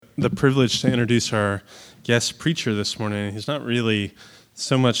the privilege to introduce our guest preacher this morning. He's not really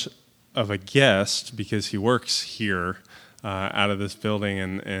so much of a guest because he works here out of this building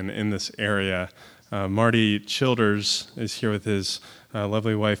and in this area. Marty Childers is here with his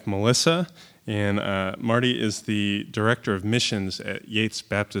lovely wife, Melissa, and Marty is the Director of Missions at Yates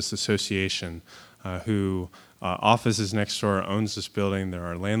Baptist Association, who office is next door, owns this building. There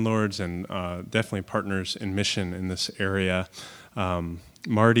are landlords and definitely partners in mission in this area.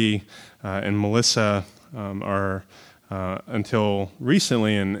 Marty and Melissa are, until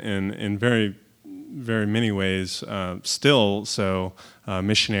recently, in very, very many ways, still so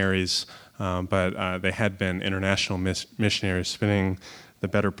missionaries, but they had been international missionaries, spending the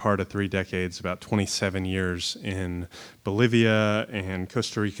better part of 3 decades, about 27 years in Bolivia and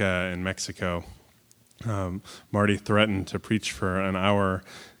Costa Rica and Mexico. Marty threatened to preach for an hour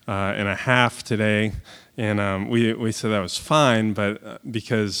and a half today, and we said that was fine, but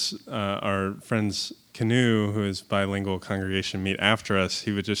because our friends Canoe, who is bilingual congregation, meet after us,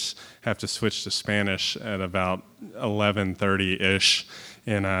 he would just have to switch to Spanish at about 11:30-ish,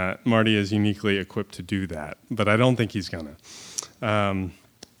 and Marty is uniquely equipped to do that, but I don't think he's gonna. I'm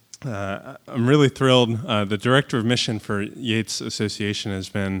really thrilled. The Director of Mission for Yates Association has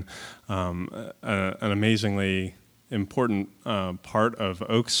been an amazingly important part of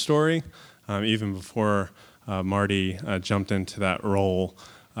Oak's story, even before Marty jumped into that role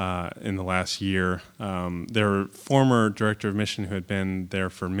in the last year. Their former Director of Mission, who had been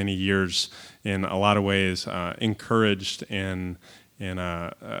there for many years, in a lot of ways encouraged and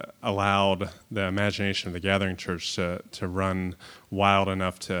allowed the imagination of the Gathering Church to run wild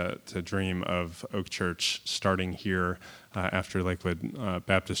enough to dream of Oak Church starting here after Lakewood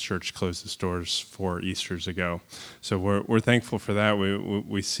Baptist Church closed its doors 4 Easters ago. So we're thankful for that.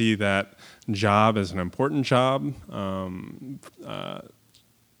 We see that job as an important job,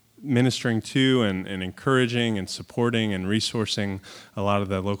 ministering to and encouraging and supporting and resourcing a lot of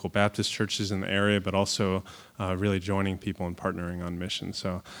the local Baptist churches in the area, but also really joining people and partnering on mission.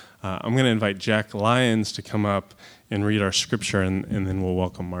 So I'm going to invite Jack Lyons to come up and read our scripture, and then we'll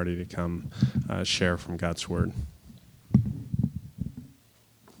welcome Marty to come share from God's Word.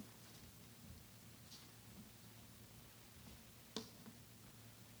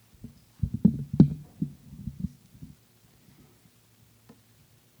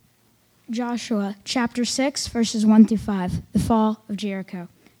 Joshua chapter 6, verses 1 through 5, the fall of Jericho.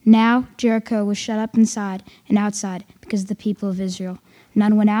 Now Jericho was shut up inside and outside because of the people of Israel.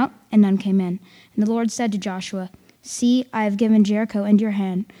 None went out and none came in. And the Lord said to Joshua, See, I have given Jericho into your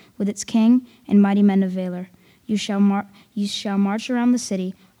hand, with its king and mighty men of valor. You shall march around the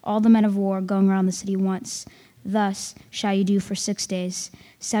city, all the men of war going around the city once. Thus shall you do for 6 days.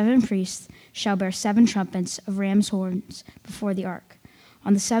 7 priests shall bear 7 trumpets of ram's horns before the ark.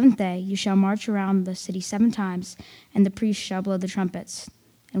 On the 7th day you shall march around the city 7 times, and the priests shall blow the trumpets.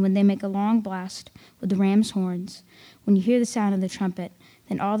 And when they make a long blast with the ram's horns, when you hear the sound of the trumpet,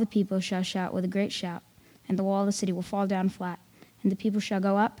 then all the people shall shout with a great shout, and the wall of the city will fall down flat, and the people shall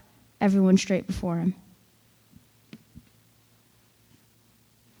go up, everyone straight before him.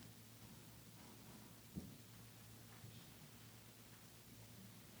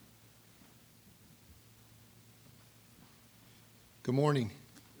 Good morning.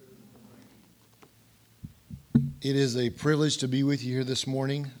 It is a privilege to be with you here this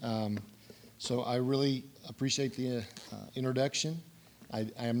morning. So I really appreciate the introduction. I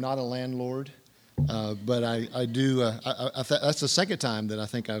am not a landlord, but I do. That's the second time that I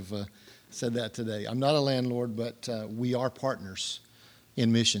think I've said that today. I'm not a landlord, but we are partners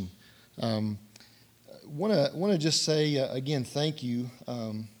in mission. Want to just say again, thank you.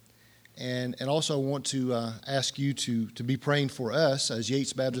 And also want to ask you to be praying for us as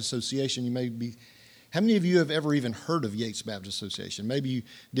Yates Baptist Association. You may be, how many of you have ever even heard of Yates Baptist Association? Maybe you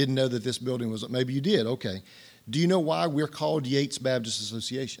didn't know that this building was, maybe you did, okay. Do you know why we're called Yates Baptist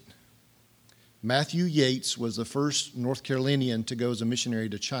Association? Matthew Yates was the first North Carolinian to go as a missionary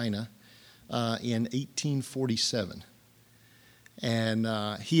to China in 1847. And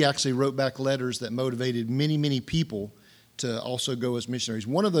he actually wrote back letters that motivated many, many people to also go as missionaries.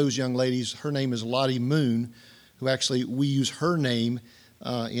 One of those young ladies, her name is Lottie Moon, who actually, we use her name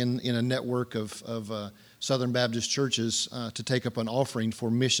in a network of Southern Baptist churches to take up an offering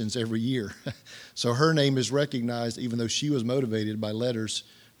for missions every year. So her name is recognized even though she was motivated by letters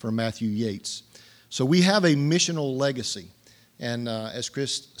from Matthew Yates. So we have a missional legacy. And as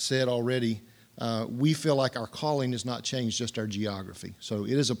Chris said already, we feel like our calling has not changed, just our geography. So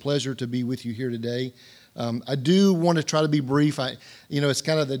it is a pleasure to be with you here today. I do want to try to be brief. It's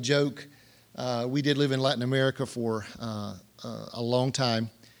kind of the joke. We did live in Latin America for a long time,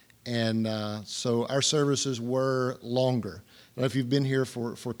 And so our services were longer. I don't know if you've been here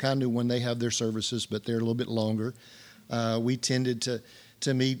for Kanu when they have their services, but they're a little bit longer. We tended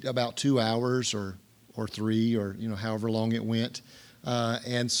to meet about 2 hours or 3 or however long it went.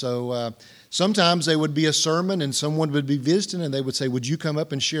 And so sometimes they would be a sermon and someone would be visiting and they would say, would you come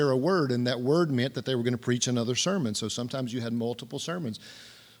up and share a word? And that word meant that they were going to preach another sermon. So sometimes you had multiple sermons.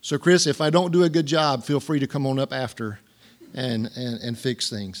 So Chris, if I don't do a good job, feel free to come on up after and fix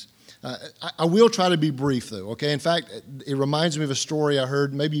things. I will try to be brief, though, okay? In fact, it reminds me of a story I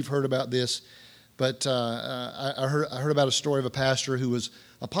heard. Maybe you've heard about this, but I heard about a story of a pastor who was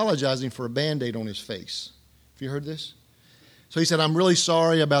apologizing for a Band-Aid on his face. Have you heard this? So he said, I'm really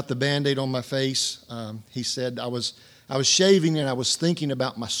sorry about the Band-Aid on my face. He said, I was shaving and I was thinking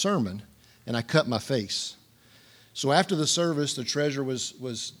about my sermon, and I cut my face. So after the service, the treasurer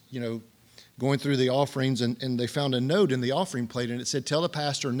was going through the offerings, and they found a note in the offering plate, and it said, tell the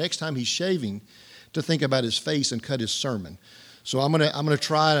pastor next time he's shaving to think about his face and cut his sermon. So I'm gonna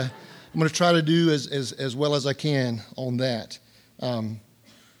try to do as well as I can on that.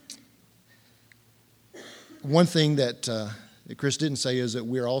 One thing that Chris didn't say is that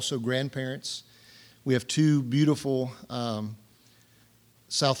we're also grandparents. We have 2 beautiful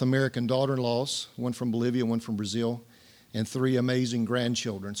South American daughter-in-laws, one from Bolivia, one from Brazil, and 3 amazing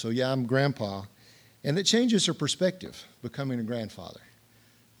grandchildren. So yeah, I'm grandpa. And it changes your perspective, becoming a grandfather.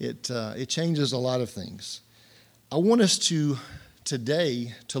 It changes a lot of things. I want us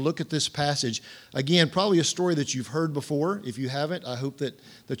today to look at this passage. Again, probably a story that you've heard before. If you haven't, I hope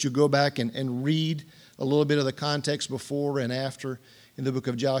that you go back and read a little bit of the context before and after in the book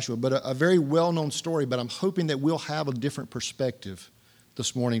of Joshua. But a very well-known story, but I'm hoping that we'll have a different perspective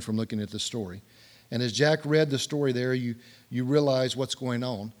this morning from looking at this story. And as Jack read the story there, you realize what's going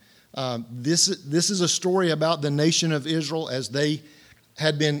on. This is a story about the nation of Israel as they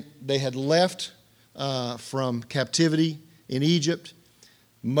had left from captivity in Egypt.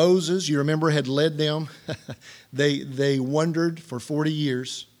 Moses, you remember, had led them. They wandered for 40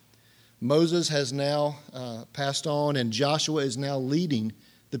 years. Moses has now passed on, and Joshua is now leading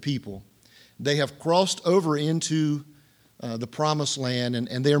the people. They have crossed over into the promised land,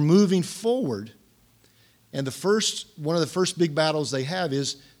 and they're moving forward. And one of the first big battles they have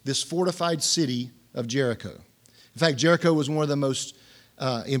is this fortified city of Jericho. In fact, Jericho was one of the most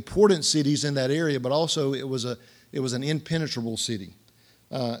important cities in that area, but also it was an impenetrable city.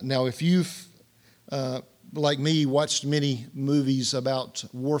 Now, if you've, like me, watched many movies about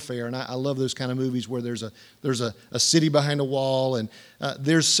warfare, and I love those kind of movies where there's a city behind a wall, and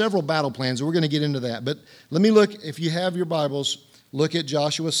there's several battle plans, and we're going to get into that. But let me look, if you have your Bibles, look at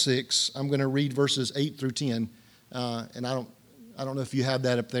Joshua 6. I'm going to read verses 8 through 10, and I don't know if you have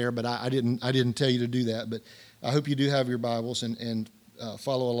that up there, but I didn't tell you to do that. But I hope you do have your Bibles and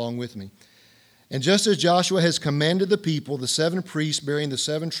follow along with me. And just as Joshua has commanded the people, the 7 priests bearing the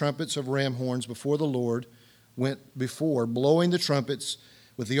 7 trumpets of ram horns before the Lord went before, blowing the trumpets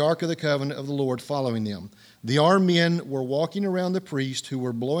with the ark of the covenant of the Lord following them. The armed men were walking around the priest who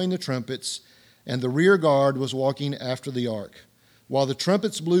were blowing the trumpets, and the rear guard was walking after the ark, while the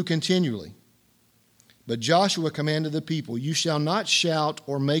trumpets blew continually. But Joshua commanded the people, you shall not shout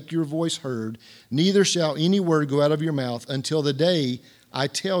or make your voice heard, neither shall any word go out of your mouth until the day I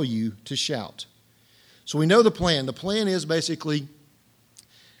tell you to shout. So we know the plan. The plan is basically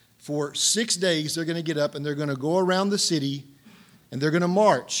for 6 days they're going to get up and they're going to go around the city and they're going to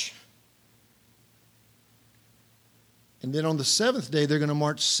march. And then on the 7th day they're going to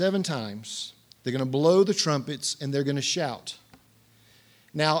march 7 times. They're going to blow the trumpets and they're going to shout.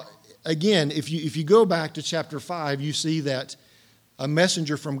 Now, again, if you go back to chapter 5, you see that a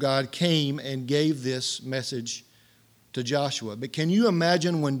messenger from God came and gave this message to Joshua. But can you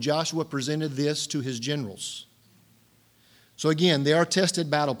imagine when Joshua presented this to his generals? So again, they are tested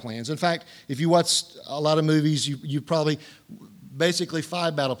battle plans. In fact, if you watch a lot of movies, you probably, basically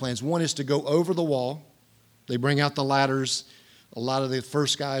 5 battle plans. One is to go over the wall. They bring out the ladders. A lot of the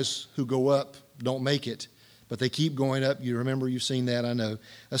first guys who go up don't make it, but they keep going up. You remember, you've seen that, I know.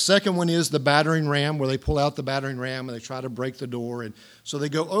 A second one is the battering ram, where they pull out the battering ram and they try to break the door. And so they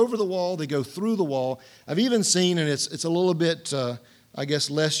go over the wall, they go through the wall. I've even seen, and it's a little bit, I guess,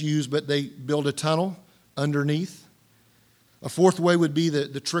 less used, but they build a tunnel underneath. A fourth way would be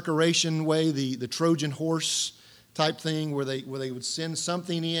the trickeration way, the Trojan horse type thing, where they would send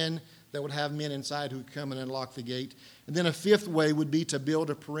something in that would have men inside who would come in and unlock the gate. And then a fifth way would be to build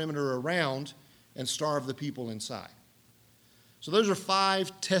a perimeter around and starve the people inside. So those are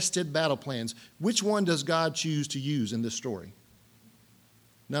 5 tested battle plans. Which one does God choose to use in this story?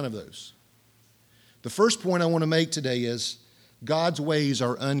 None of those. The first point I want to make today is God's ways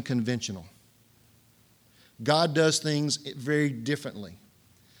are unconventional. God does things very differently.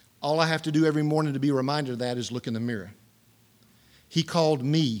 All I have to do every morning to be reminded of that is look in the mirror. He called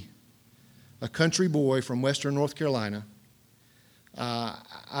me, a country boy from western North Carolina.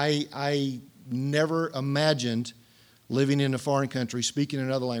 I never imagined living in a foreign country, speaking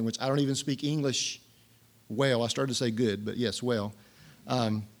another language. I don't even speak English well. I started to say good, but yes, well.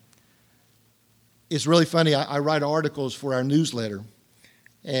 It's really funny. I write articles for our newsletter,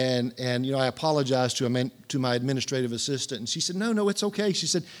 and I apologized to my administrative assistant, and she said, no, it's okay. She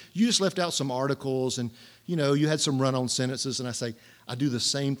said, you just left out some articles, and you had some run-on sentences. And I say, I do the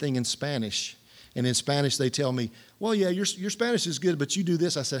same thing in Spanish. And in Spanish, they tell me, well, yeah, your Spanish is good, but you do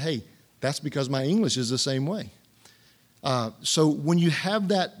this. I said, hey, that's because my English is the same way. So when you have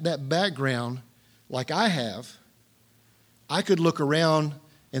that background like I have, I could look around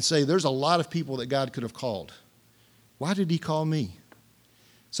and say, there's a lot of people that God could have called. Why did he call me?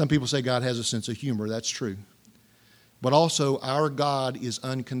 Some people say God has a sense of humor. That's true. But also, our God is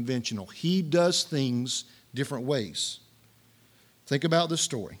unconventional. He does things different ways. Think about this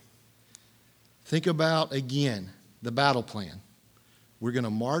story. Think about, again, the battle plan. We're going to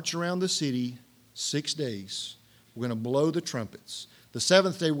march around the city 6 days. We're going to blow the trumpets. The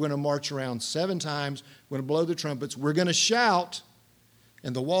seventh day, we're going to march around 7 times. We're going to blow the trumpets. We're going to shout,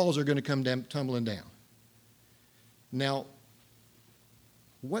 and the walls are going to come tumbling down. Now,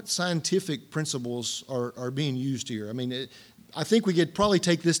 what scientific principles are being used here? I mean, I think we could probably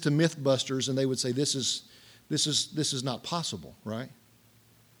take this to Mythbusters, and they would say this is not possible, right?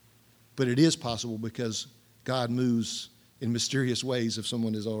 But it is possible because God moves in mysterious ways, if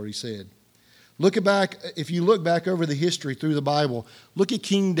someone has already said. If you look back over the history through the Bible, look at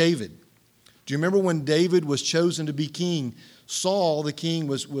King David. Do you remember when David was chosen to be king? Saul, the king,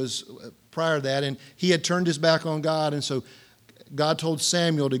 was prior to that, and he had turned his back on God, and so God told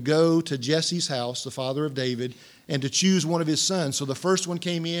Samuel to go to Jesse's house, the father of David, and to choose one of his sons. So the first one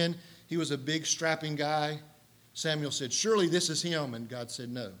came in. He was a big, strapping guy. Samuel said, surely this is him, and God said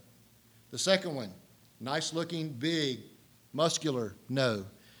no. The second one, nice-looking, big, muscular, no.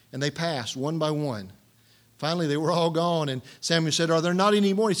 And they passed one by one. Finally, they were all gone, and Samuel said, are there not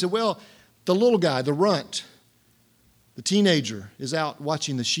any more? He said, well, the little guy, the runt, the teenager is out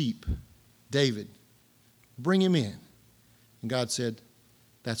watching the sheep, David. Bring him in. And God said,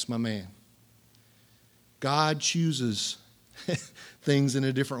 that's my man. God chooses things in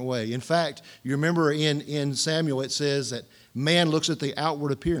a different way. In fact, you remember in Samuel it says that man looks at the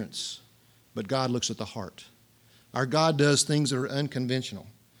outward appearance, but God looks at the heart. Our God does things that are unconventional.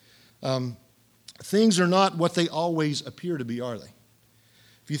 Things are not what they always appear to be, are they?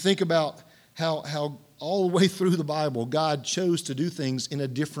 If you think about how all the way through the Bible, God chose to do things in a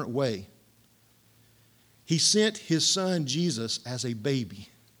different way. He sent his son Jesus as a baby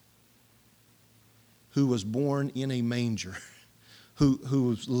who was born in a manger, who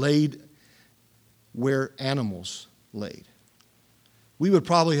was laid where animals laid. We would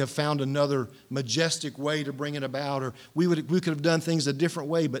probably have found another majestic way to bring it about, or we could have done things a different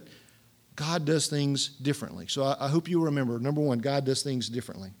way, but God does things differently. So I hope you remember, number one, God does things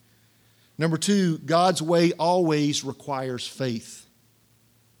differently. Number two, God's way always requires faith.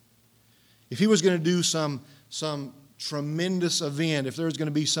 If he was going to do some tremendous event, if there was going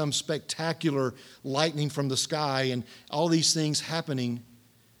to be some spectacular lightning from the sky and all these things happening,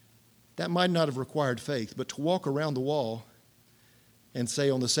 that might not have required faith. But to walk around the wall and say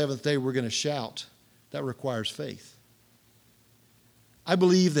on the seventh day we're going to shout, that requires faith. I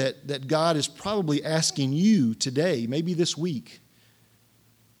believe that God is probably asking you today, maybe this week,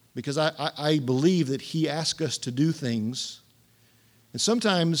 because I believe that he asks us to do things. And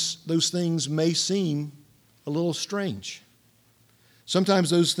sometimes those things may seem a little strange. Sometimes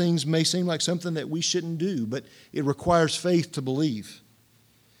those things may seem like something that we shouldn't do, but it requires faith to believe.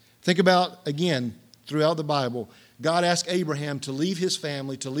 Think about, again, throughout the Bible, God asked Abraham to leave his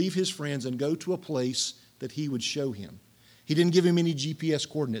family, to leave his friends, and go to a place that he would show him. He didn't give him any GPS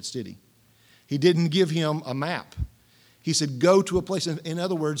coordinates, did he? He didn't give him a map. He said, go to a place. In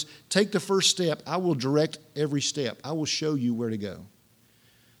other words, take the first step. I will direct every step. I will show you where to go.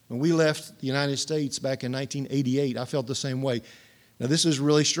 When we left the United States back in 1988, I felt the same way. Now, this is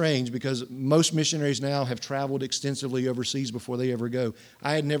really strange because most missionaries now have traveled extensively overseas before they ever go.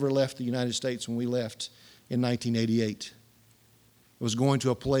 I had never left the United States when we left in 1988. I was going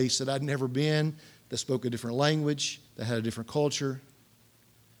to a place that I'd never been, that spoke a different language, that had a different culture.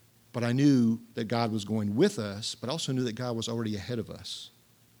 But I knew that God was going with us, but also knew that God was already ahead of us.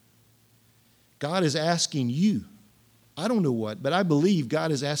 God is asking you, I don't know what, but I believe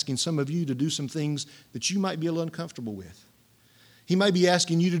God is asking some of you to do some things that you might be a little uncomfortable with. He may be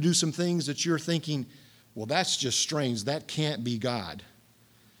asking you to do some things that you're thinking, well, that's just strange. That can't be God.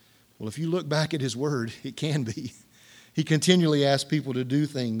 Well, if you look back at his word, it can be. He continually asks people to do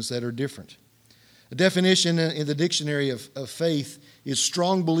things that are different. A definition in the dictionary of faith is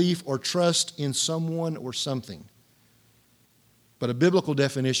strong belief or trust in someone or something. But a biblical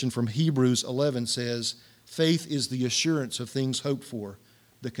definition from Hebrews 11 says, faith is the assurance of things hoped for,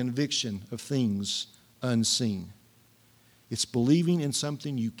 the conviction of things unseen. It's believing in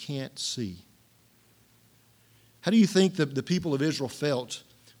something you can't see. How do you think the people of Israel felt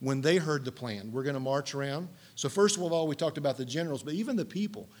when they heard the plan? We're going to march around. So first of all, we talked about the generals, but even the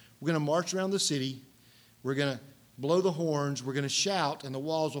people. We're going to march around the city. We're going to blow the horns. We're going to shout, and the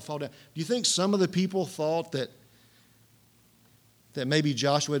walls will fall down. Do you think some of the people thought that maybe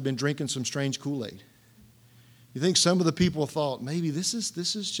Joshua had been drinking some strange Kool-Aid? You think some of the people thought, maybe this is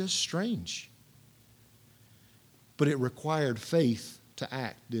just strange? But it required faith to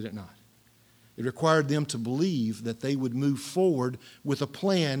act, did it not? It required them to believe that they would move forward with a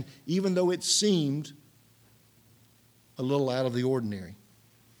plan, even though it seemed a little out of the ordinary.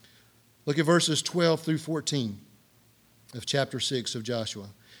 Look at verses 12 through 14 of chapter 6 of Joshua.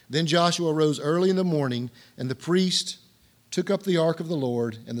 Then Joshua rose early in the morning, and the priest took up the ark of the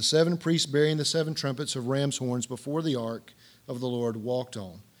Lord, and the 7 priests bearing the 7 trumpets of ram's horns before the ark of the Lord walked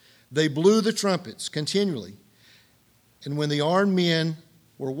on. They blew the trumpets continually, and when the armed men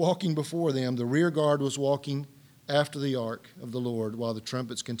were walking before them, the rear guard was walking after the ark of the Lord while the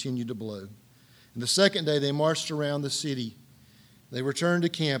trumpets continued to blow. And the second day they marched around the city. They returned to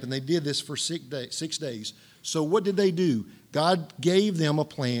camp, and they did this for 6 days. So what did they do? God gave them a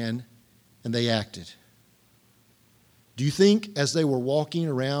plan, and they acted. Do you think as they were walking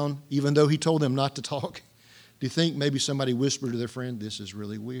around, even though he told them not to talk, do you think maybe somebody whispered to their friend, this is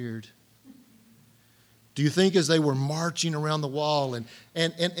really weird? Do you think as they were marching around the wall, and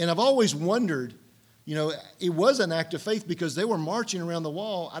I've always wondered, it was an act of faith because they were marching around the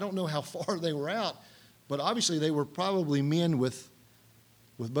wall. I don't know how far they were out, but obviously they were probably men with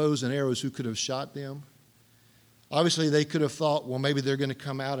bows and arrows who could have shot them. Obviously they could have thought, well, maybe they're going to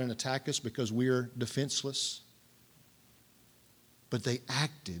come out and attack us because we're defenseless. But they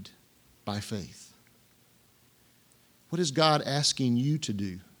acted by faith. What is God asking you to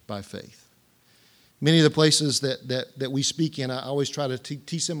do by faith? Many of the places that we speak in, I always try to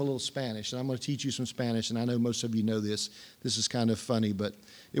teach them a little Spanish, and I'm going to teach you some Spanish, and I know most of you know this. This is kind of funny, but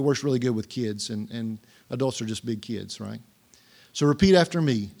it works really good with kids, and adults are just big kids, right? So repeat after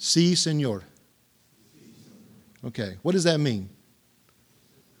me. Sí, señor. Okay, what does that mean?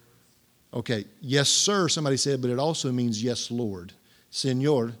 Okay, yes, sir, somebody said, but it also means yes, Lord.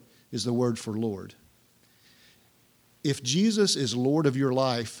 Señor is the word for Lord. If Jesus is Lord of your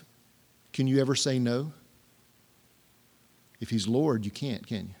life, can you ever say no? If he's Lord, you can't,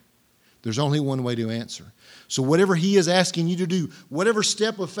 can you? There's only one way to answer. So whatever he is asking you to do, whatever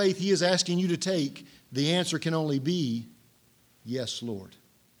step of faith he is asking you to take, the answer can only be, yes, Lord.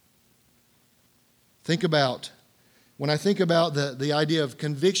 When I think about the idea of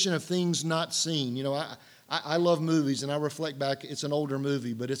conviction of things not seen, I love movies, and I reflect back, it's an older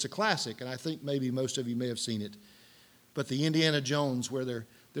movie, but it's a classic, and I think maybe most of you may have seen it. But the Indiana Jones, where they're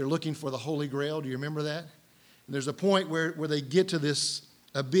looking for the Holy Grail. Do you remember that? And there's a point where they get to this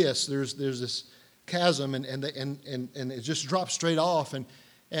abyss. There's this chasm, and it just drops straight off.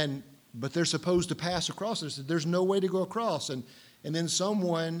 But they're supposed to pass across. There's no way to go across. And then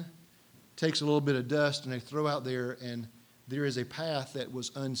someone takes a little bit of dust and they throw out there, and there is a path that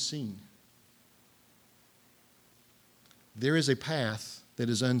was unseen. There is a path that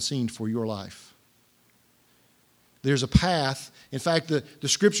is unseen for your life. There's a path. In fact, the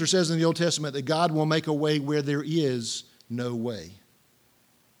scripture says in the Old Testament that God will make a way where there is no way.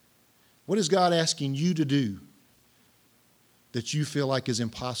 What is God asking you to do that you feel like is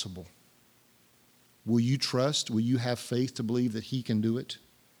impossible? Will you trust? Will you have faith to believe that he can do it?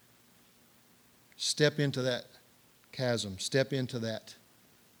 Step into that chasm. Step into that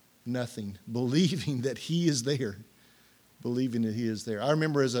nothing, believing that he is there. Believing that he is there. I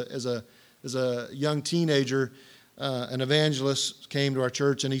remember as a young teenager, an evangelist came to our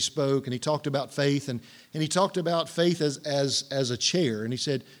church and he spoke and he talked about faith and he talked about faith as a chair. And he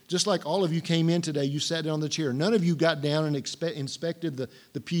said, just like all of you came in today, you sat down on the chair. None of you got down and inspected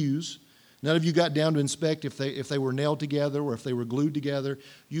the pews. None of you got down to inspect if they were nailed together or if they were glued together.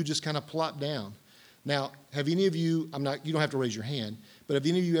 You just kind of plopped down. Now, have any of you, you don't have to raise your hand, but have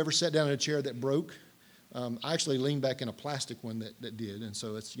any of you ever sat down in a chair that broke? I actually leaned back in a plastic one that did, and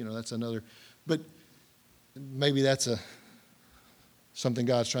so it's, that's another, but maybe that's something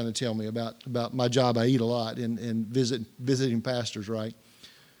God's trying to tell me about my job. I eat a lot and visiting pastors, right?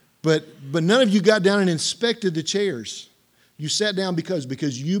 But none of you got down and inspected the chairs. You sat down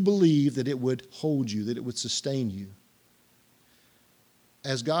because you believed that it would hold you, that it would sustain you.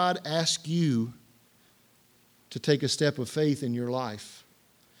 As God asks you to take a step of faith in your life,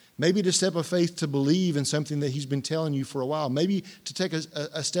 maybe the step of faith to believe in something that He's been telling you for a while. Maybe to take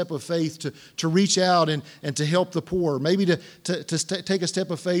a step of faith to reach out and to help the poor. Maybe to take a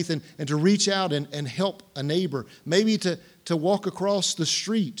step of faith and to reach out and help a neighbor. Maybe to walk across the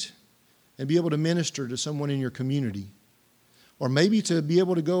street and be able to minister to someone in your community. Or maybe to be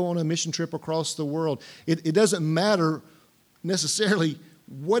able to go on a mission trip across the world. It doesn't matter necessarily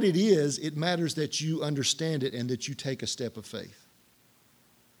what it is. It matters that you understand it and that you take a step of faith.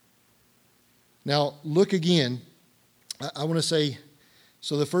 Now, look again. I want to say,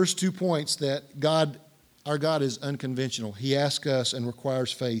 so the first 2 points that our God is unconventional. He asks us and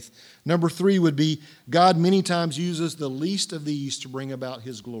requires faith. Number 3 would be God many times uses the least of these to bring about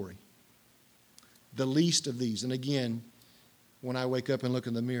His glory. The least of these. And again, when I wake up and look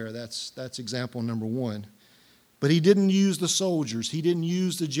in the mirror, that's example number 1. But He didn't use the soldiers. He didn't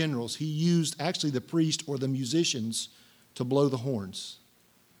use the generals. He used actually the priest or the musicians to blow the horns.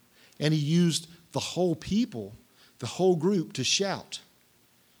 And He used the whole people, the whole group, to shout.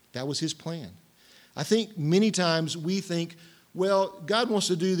 That was His plan. I think many times we think, well, God wants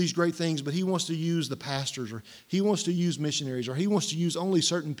to do these great things, but He wants to use the pastors, or He wants to use missionaries, or He wants to use only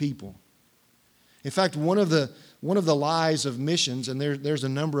certain people. In fact, one of the lies of missions, and there's a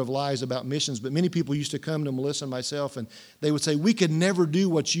number of lies about missions, but many people used to come to Melissa and myself and they would say, we could never do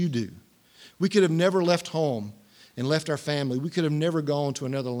what you do. We could have never left home and left our family. We could have never gone to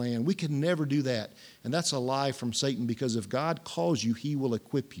another land. We could never do that. And that's a lie from Satan, because if God calls you, He will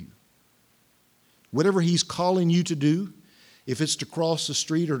equip you. Whatever He's calling you to do, if it's to cross the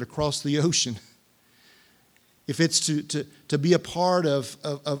street or to cross the ocean, if it's to be a part of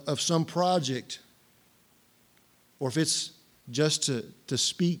some project, or if it's just to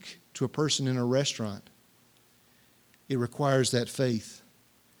speak to a person in a restaurant, it requires that faith.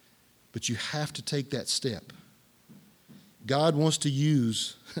 But you have to take that step. God wants to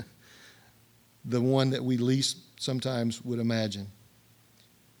use the one that we least sometimes would imagine.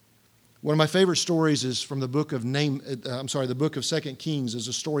 One of my favorite stories is from the book of the book of 2 Kings, is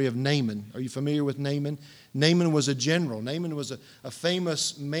a story of Naaman. Are you familiar with Naaman? Naaman was a general. Naaman was a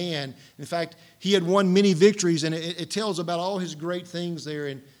famous man. In fact, he had won many victories, and it tells about all his great things there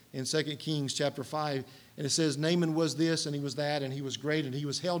in 2 Kings chapter 5. And it says Naaman was this, and he was that, and he was great, and he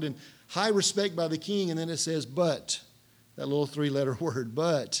was held in high respect by the king. And then it says, but, that little 3-letter word,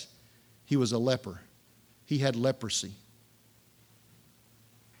 but he was a leper. He had leprosy.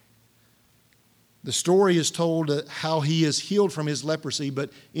 The story is told how he is healed from his leprosy, but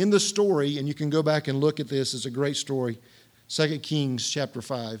in the story, and you can go back and look at this, it's a great story, 2 Kings chapter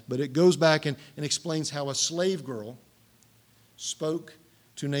 5, but it goes back and explains how a slave girl spoke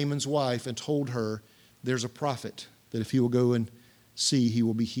to Naaman's wife and told her there's a prophet that if he will go and see, he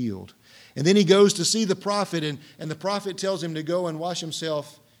will be healed. And then he goes to see the prophet, and the prophet tells him to go and wash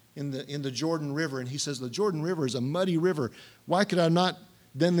himself in the Jordan River, and he says, the Jordan River is a muddy river. Why could I not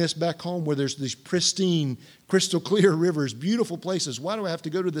done this back home where there's these pristine, crystal clear rivers, beautiful places? Why do I have to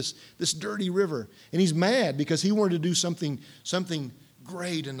go to this dirty river? And he's mad because he wanted to do something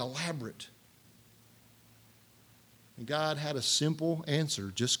great and elaborate. And God had a simple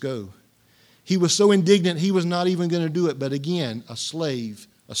answer: just go. He was so indignant he was not even going to do it. But again, a slave,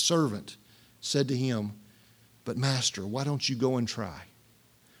 a servant, said to him, but Master, why don't you go and try?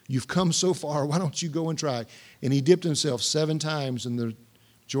 You've come so far, why don't you go and try? And he dipped himself 7 times in the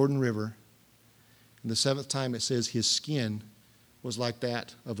Jordan River. And the 7th time it says his skin was like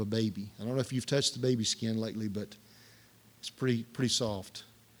that of a baby. I don't know if you've touched the baby skin lately, but it's pretty soft.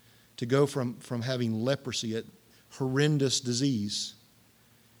 To go from having leprosy, a horrendous disease,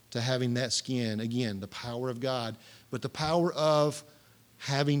 to having that skin, again, the power of God, but the power of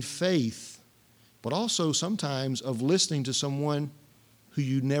having faith, but also sometimes of listening to someone who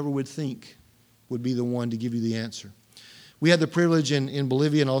you never would think would be the one to give you the answer. We had the privilege in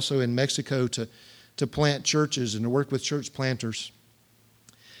Bolivia and also in Mexico to plant churches and to work with church planters.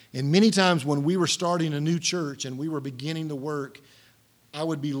 And many times when we were starting a new church and we were beginning the work, I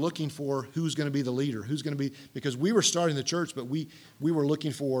would be looking for who's going to be the leader, because we were starting the church, but we were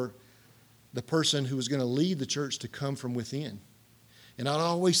looking for the person who was going to lead the church to come from within. And I'd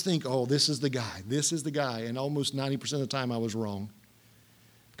always think, oh, this is the guy. And almost 90% of the time I was wrong.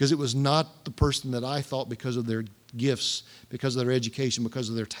 Because it was not the person that I thought, because of their gifts, because of their education, because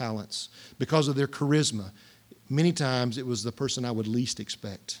of their talents, because of their charisma. many times it was the person I would least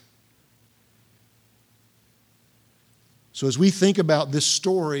expect. So as we think about this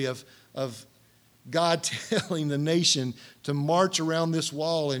story of God telling the nation to march around this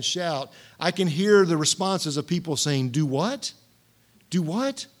wall and shout, I can hear the responses of people saying, do what? Do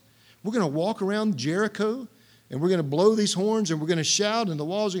what? We're going to walk around Jericho and we're going to blow these horns and we're going to shout and the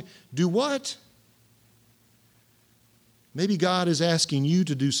walls are, do what? Maybe God is asking you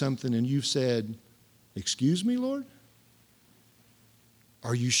to do something and you've said, excuse me, Lord?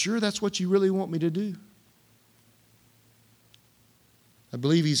 Are you sure that's what you really want me to do? I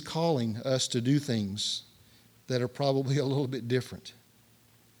believe He's calling us to do things that are probably a little bit different.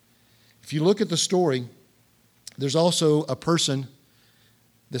 If you look at the story, there's also a person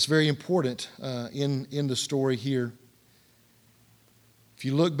that's very important in the story here. If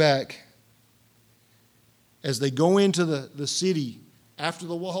you look back, as they go into the city, after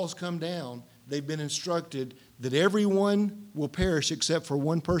the walls come down, they've been instructed that everyone will perish except for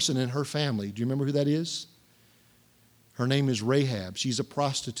one person in her family. Do you remember who that is? Her name is Rahab. She's a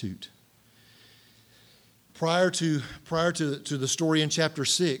prostitute. Prior to the story in chapter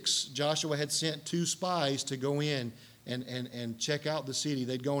 6, Joshua had sent 2 spies to go in and check out the city.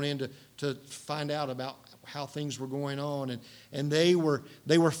 They'd gone in to find out about how things were going on. And they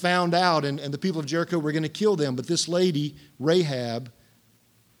were found out, and the people of Jericho were going to kill them. But this lady, Rahab,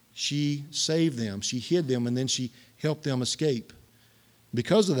 she saved them. She hid them, and then she helped them escape.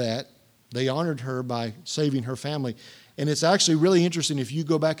 Because of that, they honored her by saving her family. And it's actually really interesting if you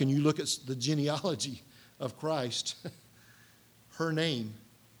go back and you look at the genealogy of Christ. Her name,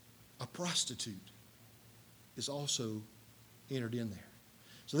 a prostitute, is also entered in there.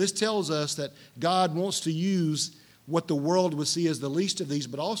 So this tells us that God wants to use what the world would see as the least of these,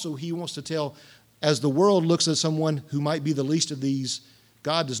 but also He wants to tell, as the world looks at someone who might be the least of these,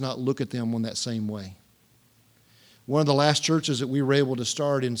 God does not look at them in that same way. One of the last churches that we were able to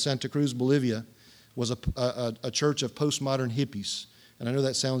start in Santa Cruz, Bolivia, was a church of postmodern hippies. And I know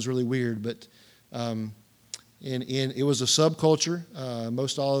that sounds really weird, but it was a subculture.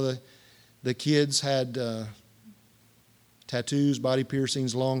 Most all of the kids had tattoos, body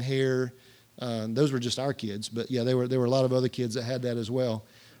piercings, long hair. Those were just our kids, but yeah, there were a lot of other kids that had that as well.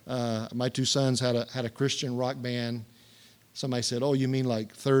 My 2 sons had a Christian rock band. Somebody said, "Oh, you mean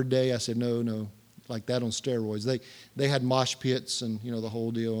like Third Day?" I said, "No, like that on steroids." They had mosh pits and the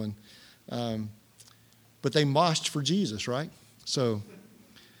whole deal, and but they moshed for Jesus, right? So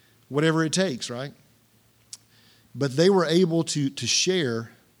whatever it takes, right? But they were able to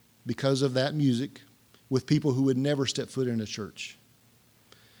share because of that music with people who would never step foot in a church.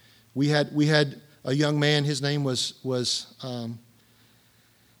 We had a young man. His name was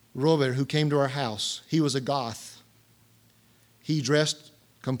Robert, who came to our house. He was a goth. He dressed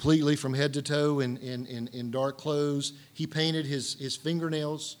completely from head to toe in dark clothes. He painted his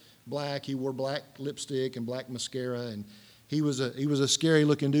fingernails black. He wore black lipstick and black mascara, and he was a scary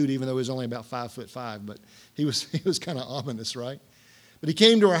looking dude, even though he was only about 5'5". But he was kind of ominous, right? But he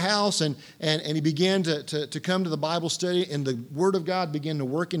came to our house and he began to come to the Bible study, and the Word of God began to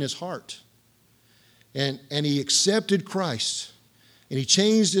work in his heart. And he accepted Christ, and he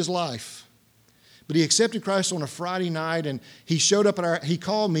changed his life. But he accepted Christ on a Friday night, and he showed up he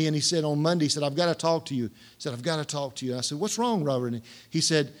called me and he said on Monday, he said, "I've got to talk to you." He said, "I've got to talk to you." I said, "What's wrong, Robert?" And he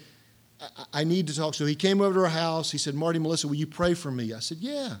said, I need to talk. So he came over to our house. He said, "Marty, Melissa, will you pray for me?" I said,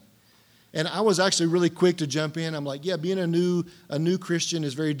 "Yeah." And I was actually really quick to jump in. I'm like, "Yeah, being a new Christian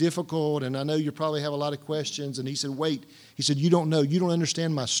is very difficult, and I know you probably have a lot of questions." And he said, "Wait." He said, "You don't know. You don't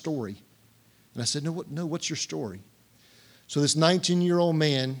understand my story." And I said, No, what's your story?" So this 19-year-old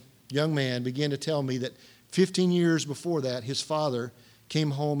young man, began to tell me that 15 years before that, his father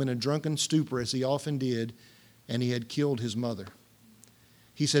came home in a drunken stupor, as he often did, and he had killed his mother.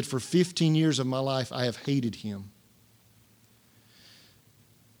 He said, "For 15 years of my life, I have hated him.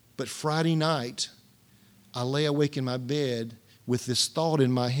 But Friday night, I lay awake in my bed with this thought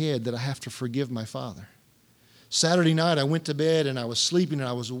in my head that I have to forgive my father. Saturday night, I went to bed and I was sleeping and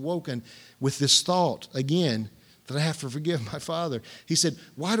I was awoken with this thought again that I have to forgive my father." He said,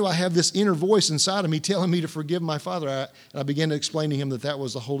 "Why do I have this inner voice inside of me telling me to forgive my father?" And I began to explain to him that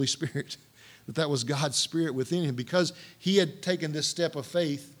was the Holy Spirit, that was God's Spirit within him, because he had taken this step of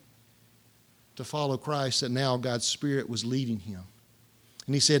faith to follow Christ, that now God's Spirit was leading him.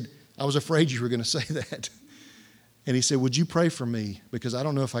 And he said, "I was afraid you were going to say that." And he said, "Would you pray for me? Because I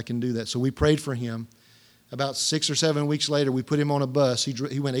don't know if I can do that." So we prayed for him. About 6 or 7 weeks later, we put him on a bus.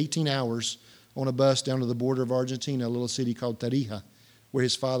 He went 18 hours on a bus down to the border of Argentina, a little city called Tarija, where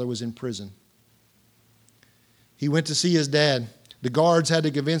his father was in prison. He went to see his dad. The guards had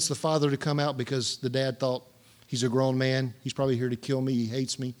to convince the father to come out because the dad thought He's a grown man. He's probably here to kill me. He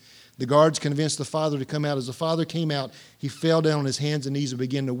hates me. The guards convinced the father to come out. As the father came out, he fell down on his hands and knees and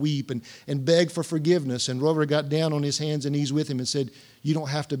began to weep and beg for forgiveness. And Robert got down on his hands and knees with him and said, "You don't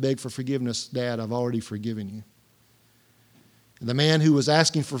have to beg for forgiveness, Dad. I've already forgiven you." And the man who was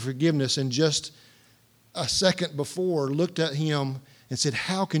asking for forgiveness and just a second before looked at him and said,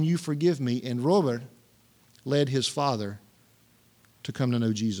 "How can you forgive me?" And Robert led his father to come to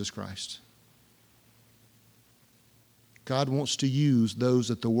know Jesus Christ. God wants to use those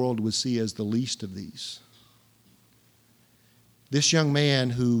that the world would see as the least of these. This young man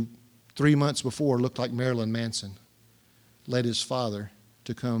who 3 months before looked like Marilyn Manson led his father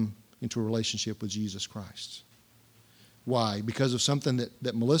to come into a relationship with Jesus Christ. Why? Because of something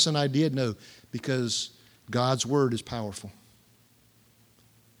that Melissa and I did? No, because God's Word is powerful.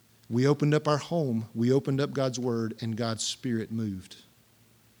 We opened up our home, we opened up God's Word, and God's Spirit moved.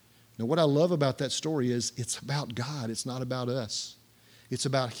 Now, what I love about that story is it's about God. It's not about us. It's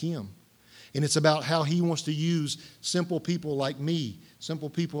about Him. And it's about how He wants to use simple people like me, simple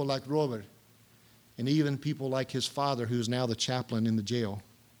people like Robert, and even people like his father, who is now the chaplain in the jail,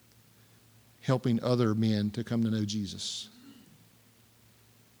 helping other men to come to know Jesus.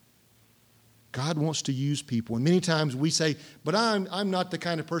 God wants to use people. And many times we say, but I'm not the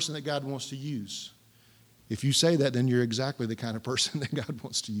kind of person that God wants to use. If you say that, then you're exactly the kind of person that God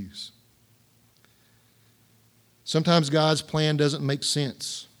wants to use. Sometimes God's plan doesn't make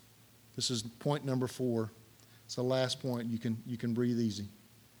sense. This is point number 4. It's the last point. You can breathe easy.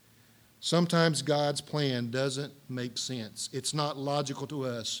 Sometimes God's plan doesn't make sense. It's not logical to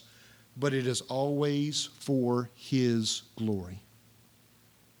us, but it is always for His glory.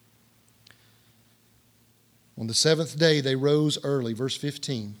 On the 7th day, they rose early. Verse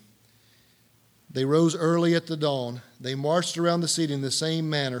 15. They rose early at the dawn. They marched around the city in the same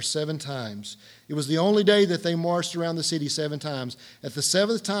manner 7 times. It was the only day that they marched around the city 7 times. At the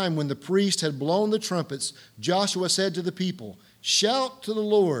 7th time, when the priest had blown the trumpets, Joshua said to the people, "Shout to the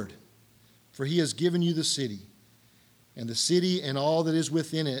Lord, for He has given you the city. And the city and all that is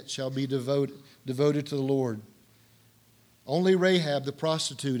within it shall be devoted to the Lord. Only Rahab the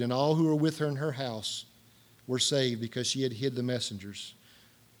prostitute and all who were with her in her house were saved, because she had hid the messengers.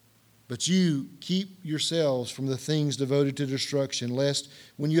 But you keep yourselves from the things devoted to destruction, lest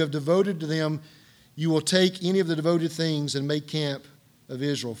when you have devoted to them, you will take any of the devoted things and make camp of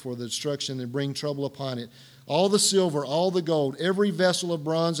Israel for the destruction and bring trouble upon it. All the silver, all the gold, every vessel of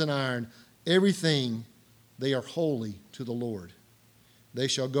bronze and iron, everything, they are holy to the Lord. They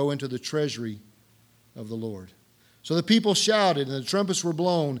shall go into the treasury of the Lord." So the people shouted, and the trumpets were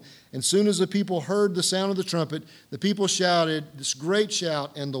blown. And soon as the people heard the sound of the trumpet, the people shouted this great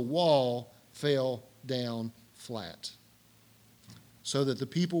shout, and the wall fell down flat. So that the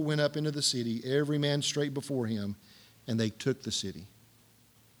people went up into the city, every man straight before him, and they took the city.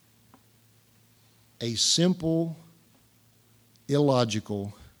 A simple,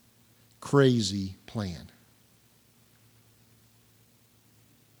 illogical, crazy plan,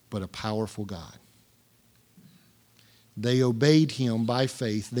 but a powerful God. They obeyed Him by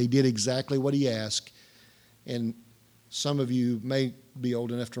faith. They did exactly what He asked. And some of you may be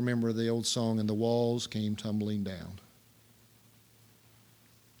old enough to remember the old song, "And the walls came tumbling down."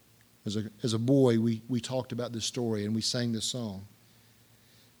 As a boy, we talked about this story and we sang this song.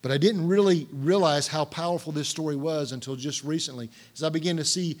 But I didn't really realize how powerful this story was until just recently, as I began to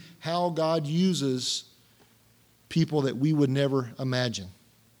see how God uses people that we would never imagine.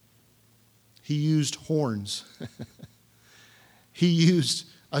 He used horns. He used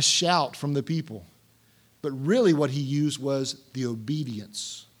a shout from the people. But really what He used was the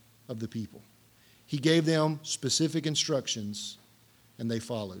obedience of the people. He gave them specific instructions, and they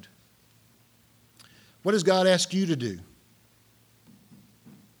followed. What does God ask you to do?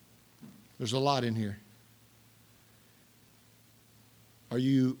 There's a lot in here. Are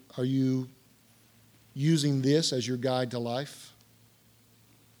you using this as your guide to life?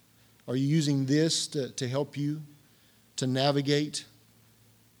 Are you using this to help you to navigate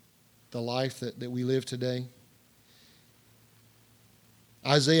the life that we live today?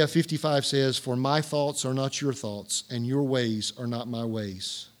 Isaiah 55 says, "For my thoughts are not your thoughts, and your ways are not my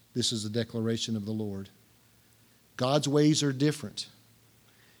ways." This is the declaration of the Lord. God's ways are different.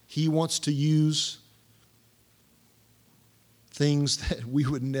 He wants to use things that we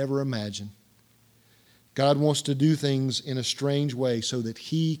would never imagine. God wants to do things in a strange way so that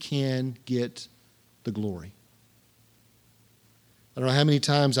He can get the glory. I don't know how many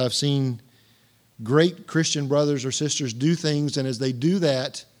times I've seen great Christian brothers or sisters do things, and as they do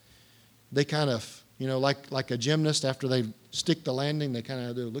that, they kind of, like a gymnast, after they stick the landing, they kind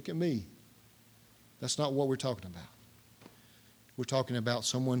of do, "Look at me." That's not what we're talking about. We're talking about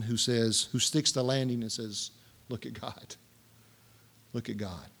someone who sticks the landing and says, look at God. Look at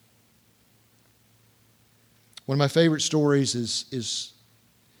God. One of my favorite stories is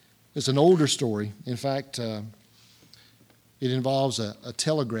an older story. In fact, it involves a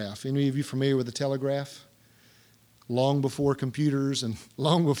telegraph. Any of you familiar with the telegraph? Long before computers and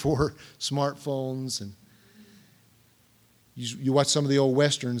long before smartphones. And you watch some of the old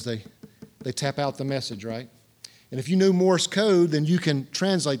westerns, they tap out the message, right? And if you know Morse code, then you can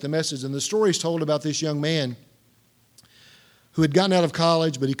translate the message. And the story is told about this young man who had gotten out of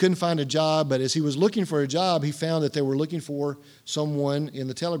college, but he couldn't find a job. But as he was looking for a job, he found that they were looking for someone in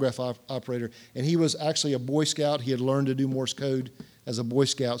the telegraph operator. And he was actually a Boy Scout. He had learned to do Morse code as a Boy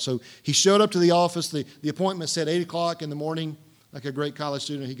Scout. So he showed up to the office. The appointment said 8 o'clock in the morning, like a great college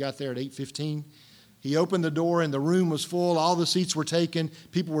student. He got there at 8:15. He opened the door, and the room was full. All the seats were taken.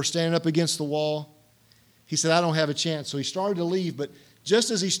 People were standing up against the wall. He said, I don't have a chance. So he started to leave. But just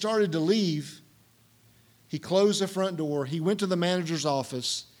as he started to leave, he closed the front door. He went to the manager's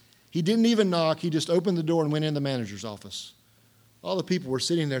office. He didn't even knock. He just opened the door and went in the manager's office. All the people were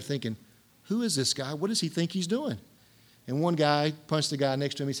sitting there thinking, who is this guy? What does he think he's doing? And one guy punched the guy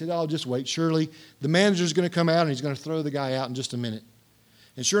next to him. He said, oh, just wait. Surely the manager's going to come out and he's going to throw the guy out in just a minute.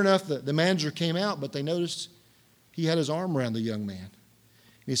 And sure enough, the manager came out, but they noticed he had his arm around the young man.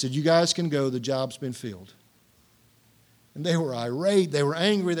 And he said, you guys can go. The job's been filled. And they were irate. They were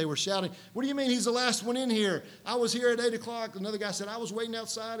angry. They were shouting, what do you mean he's the last one in here? I was here at 8 o'clock. Another guy said, I was waiting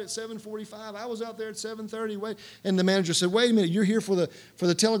outside at 7:45. I was out there at 7:30. Wait. And the manager said, wait a minute, you're here for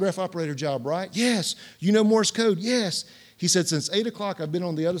the telegraph operator job, right? Yes. You know Morse code? Yes. He said, since 8 o'clock, I've been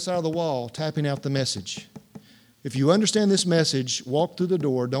on the other side of the wall typing out the message. If you understand this message, walk through the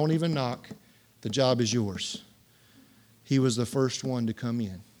door. Don't even knock. The job is yours. He was the first one to come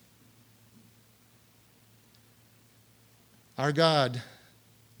in. Our God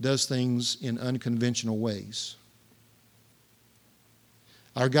does things in unconventional ways.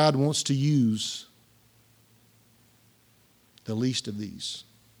 Our God wants to use the least of these.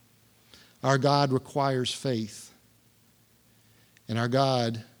 Our God requires faith. And our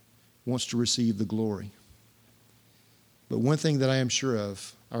God wants to receive the glory. But one thing that I am sure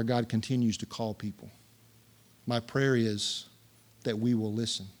of, our God continues to call people. My prayer is that we will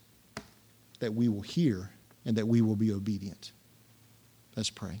listen, that we will hear, and that we will be obedient. Let's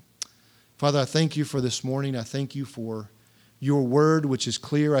pray. Father, I thank you for this morning. I thank you for your word, which is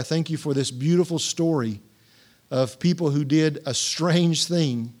clear. I thank you for this beautiful story of people who did a strange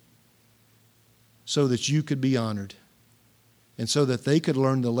thing so that you could be honored and so that they could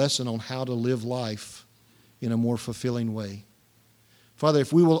learn the lesson on how to live life in a more fulfilling way. Father,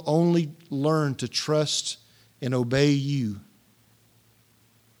 if we will only learn to trust and obey you,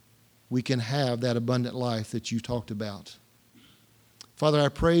 we can have that abundant life that you talked about. Father, I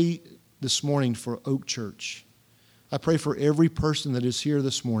pray this morning for Oak Church. I pray for every person that is here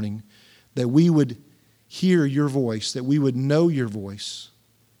this morning that we would hear your voice, that we would know your voice,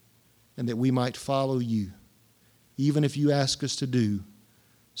 and that we might follow you, even if you ask us to do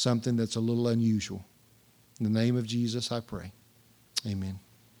something that's a little unusual. In the name of Jesus, I pray. Amen.